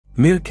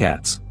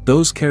Meerkats,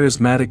 those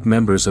charismatic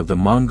members of the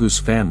mongoose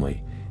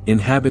family,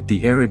 inhabit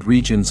the arid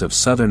regions of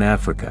southern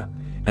Africa,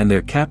 and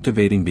their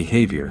captivating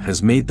behavior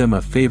has made them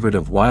a favorite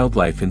of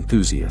wildlife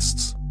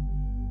enthusiasts.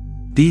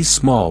 These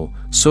small,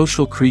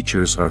 social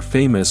creatures are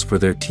famous for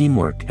their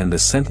teamwork and the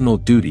sentinel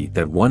duty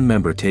that one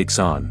member takes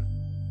on.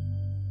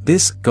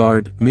 This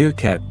guard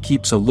meerkat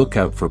keeps a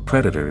lookout for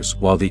predators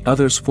while the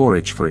others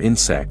forage for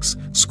insects,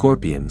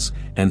 scorpions,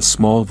 and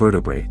small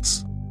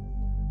vertebrates.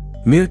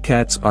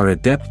 Meerkats are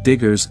adept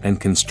diggers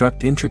and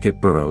construct intricate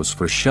burrows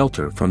for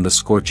shelter from the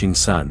scorching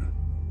sun.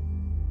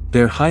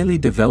 Their highly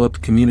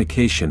developed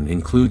communication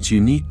includes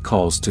unique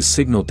calls to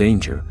signal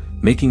danger,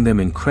 making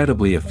them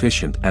incredibly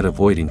efficient at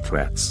avoiding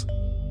threats.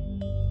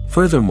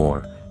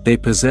 Furthermore, they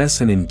possess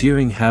an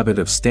endearing habit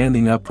of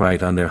standing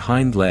upright on their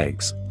hind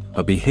legs,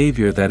 a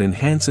behavior that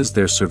enhances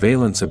their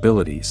surveillance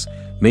abilities,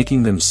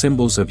 making them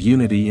symbols of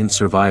unity in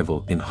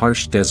survival in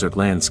harsh desert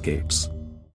landscapes.